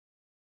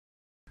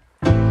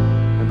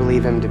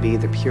believe him to be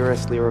the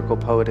purest lyrical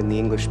poet in the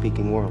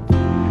English-speaking world.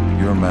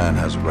 Your man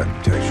has a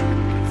reputation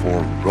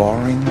for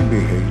roaring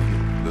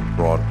behavior that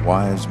brought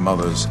wives,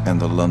 mothers,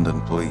 and the London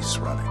police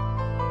running.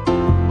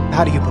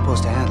 How do you propose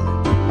to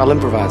handle it? I'll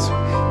improvise.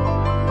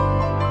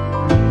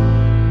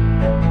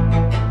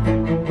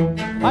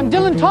 I'm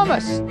Dylan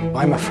Thomas.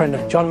 I'm a friend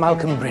of John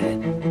Malcolm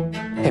Brinnin.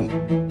 Him.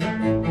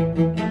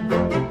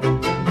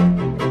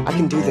 I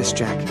can do this,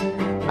 Jack.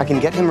 I can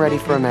get him ready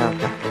for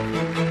America.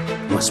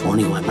 I must warn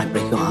you, I might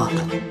break your heart.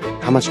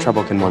 How much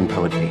trouble can one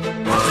poet be?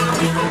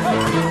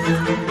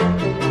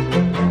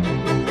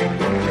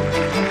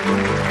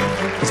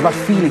 It's about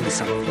feeling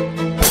something.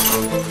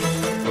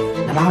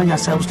 Allowing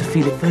ourselves to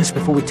feel it first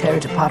before we tear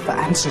it apart for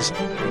answers.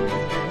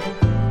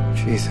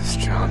 Jesus,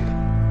 John.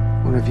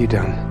 What have you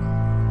done?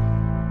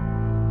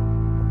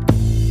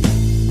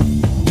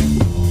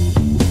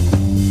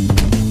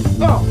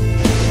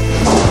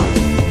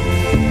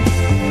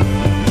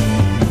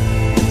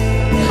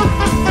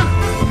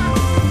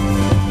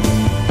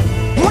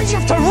 Why'd you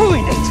have to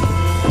ruin it?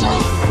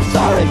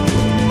 Sorry.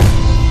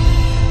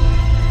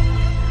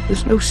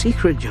 There's no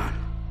secret, John.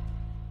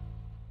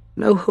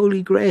 No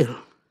holy grail.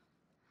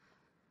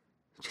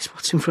 Just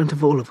what's in front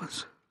of all of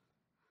us.